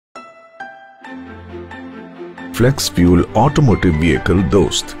Flex fuel automotive vehicle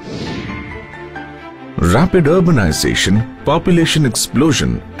Dost. Rapid urbanization, population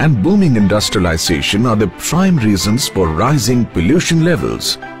explosion and booming industrialization are the prime reasons for rising pollution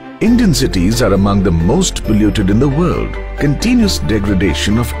levels. Indian cities are among the most polluted in the world. Continuous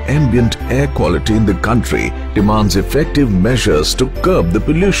degradation of ambient air quality in the country demands effective measures to curb the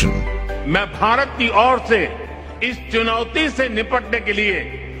pollution. मैं भारत की ओर से इस चुनौती से निपटने के लिए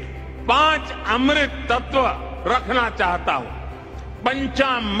 5 अमृत तत्व रखना चाहता हूं।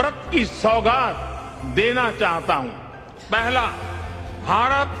 पंचामृत की सौगात देना चाहता हूं। पहला,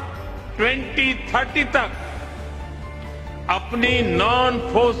 भारत 2030 तक अपनी नॉन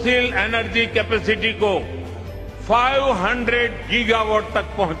फोसिल एनर्जी कैपेसिटी को 500 गीगावाट तक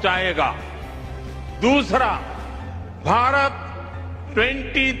पहुंचाएगा। दूसरा, भारत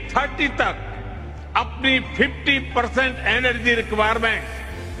 2030 तक अपनी 50% एनर्जी रिक्वायरमेंट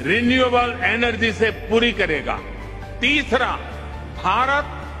रिन्यूएबल एनर्जी से पूरी करेगा। तीसरा, भारत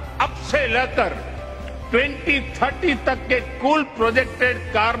अब से लेकर 2030 तक के कुल प्रोजेक्टेड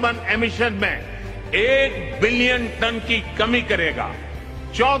कार्बन एमिशन में 1 बिलियन टन की कमी करेगा।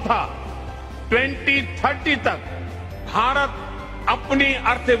 चौथा, 2030 तक भारत अपनी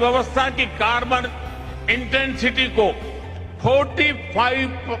अर्थव्यवस्था की कार्बन इंटेंसिटी को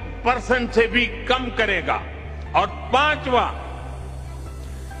 45% से भी कम करेगा। और पांचवा,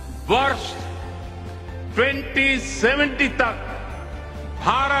 वर्ष 2070 तक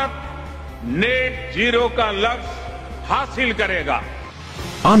भारत नेट जीरो का लक्ष्य हासिल करेगा।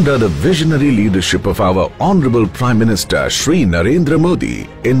 Under the visionary leadership of our Honorable Prime Minister Shri Narendra Modi,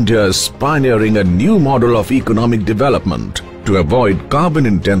 India is pioneering a new model of economic development to avoid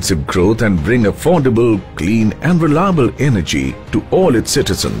carbon-intensive growth and bring affordable, clean and reliable energy to all its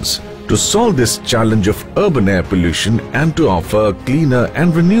citizens. To solve this challenge of urban air pollution and to offer a cleaner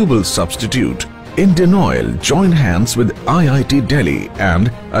and renewable substitute, Indian Oil joined hands with IIT Delhi and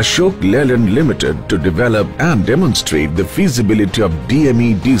Ashok Leyland Limited to develop and demonstrate the feasibility of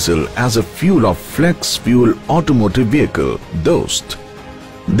DME diesel as a fuel of flex fuel automotive vehicle, Dost.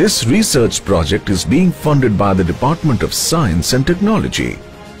 This research project is being funded by the Department of Science and Technology.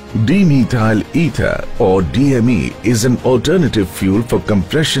 Dimethyl ether or DME is an alternative fuel for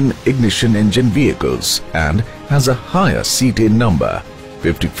compression ignition engine vehicles and has a higher cetane number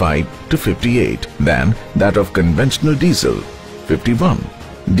 55 to 58 than that of conventional diesel 51.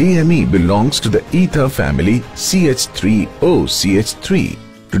 DME belongs to the ether family CH3OCH3.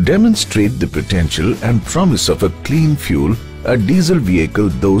 To demonstrate the potential and promise of a clean fuel, a diesel vehicle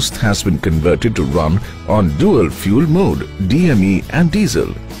Dost has been converted to run on dual fuel mode DME and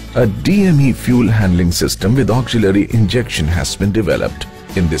diesel. A DME fuel handling system with auxiliary injection has been developed.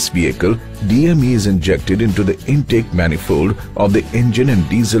 In this vehicle, DME is injected into the intake manifold of the engine and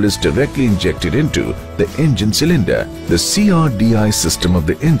diesel is directly injected into the engine cylinder. The CRDI system of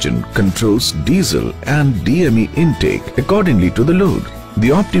the engine controls diesel and DME intake accordingly to the load.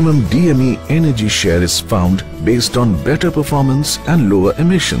 The optimum DME energy share is found based on better performance and lower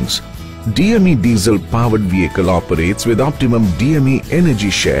emissions. DME diesel-powered vehicle operates with optimum DME energy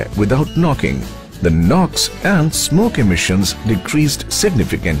share without knocking. The NOx and smoke emissions decreased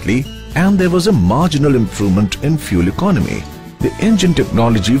significantly and there was a marginal improvement in fuel economy. The engine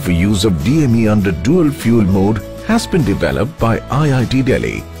technology for use of DME under dual fuel mode has been developed by IIT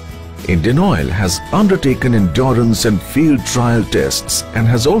Delhi. Indian Oil has undertaken endurance and field trial tests and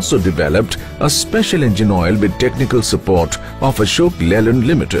has also developed a special engine oil with technical support of Ashok Leyland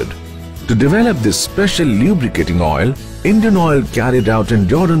Limited. To develop this special lubricating oil, Indian Oil carried out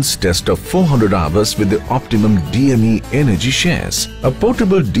endurance test of 400 hours with the optimum DME energy shares. A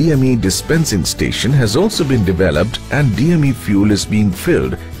portable DME dispensing station has also been developed and DME fuel is being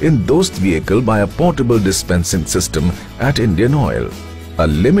filled in Dost vehicle by a portable dispensing system at Indian Oil. A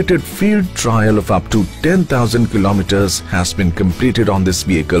limited field trial of up to 10,000 kilometers has been completed on this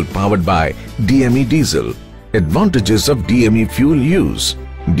vehicle powered by DME diesel. Advantages of DME fuel use.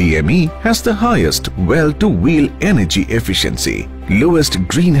 DME has the highest well-to-wheel energy efficiency, lowest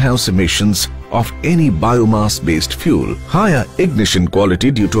greenhouse emissions of any biomass-based fuel, higher ignition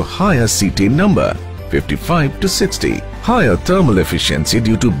quality due to higher cetane number 55 to 60, higher thermal efficiency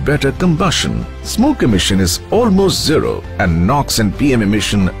due to better combustion, smoke emission is almost zero and NOx and PM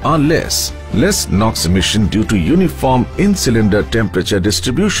emission are less NOx emission due to uniform in-cylinder temperature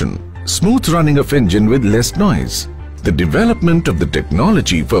distribution, smooth running of engine with less noise. The development of the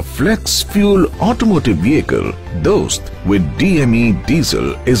technology for flex fuel automotive vehicle Dost with DME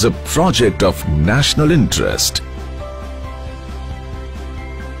diesel is a project of national interest.